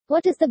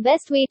What is the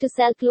best way to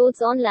sell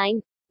clothes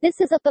online? This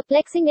is a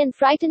perplexing and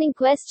frightening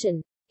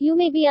question. You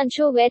may be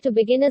unsure where to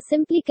begin or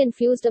simply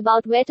confused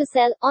about where to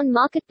sell, on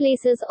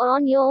marketplaces or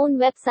on your own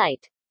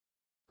website.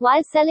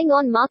 While selling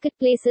on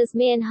marketplaces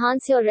may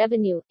enhance your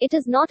revenue, it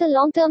is not a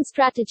long-term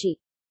strategy.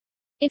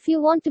 If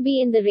you want to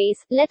be in the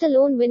race, let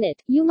alone win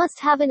it, you must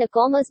have an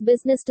e-commerce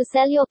business to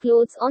sell your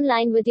clothes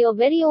online with your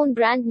very own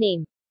brand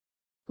name.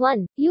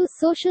 1. Use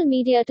social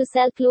media to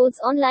sell clothes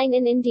online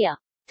in India.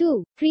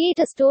 2. Create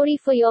a story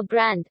for your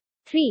brand.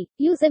 3.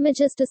 Use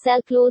images to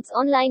sell clothes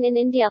online in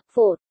India.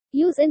 4.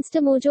 Use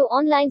Instamojo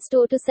online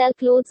store to sell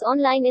clothes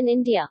online in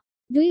India.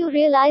 Do you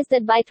realize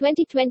that by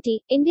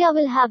 2020, India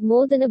will have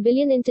more than 1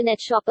 billion internet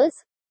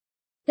shoppers?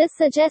 This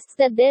suggests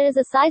that there is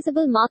a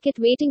sizable market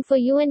waiting for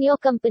you and your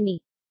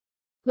company.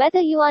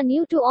 Whether you are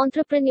new to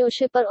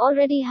entrepreneurship or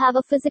already have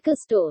a physical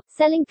store,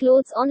 selling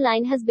clothes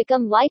online has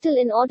become vital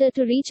in order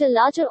to reach a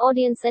larger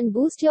audience and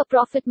boost your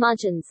profit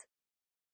margins.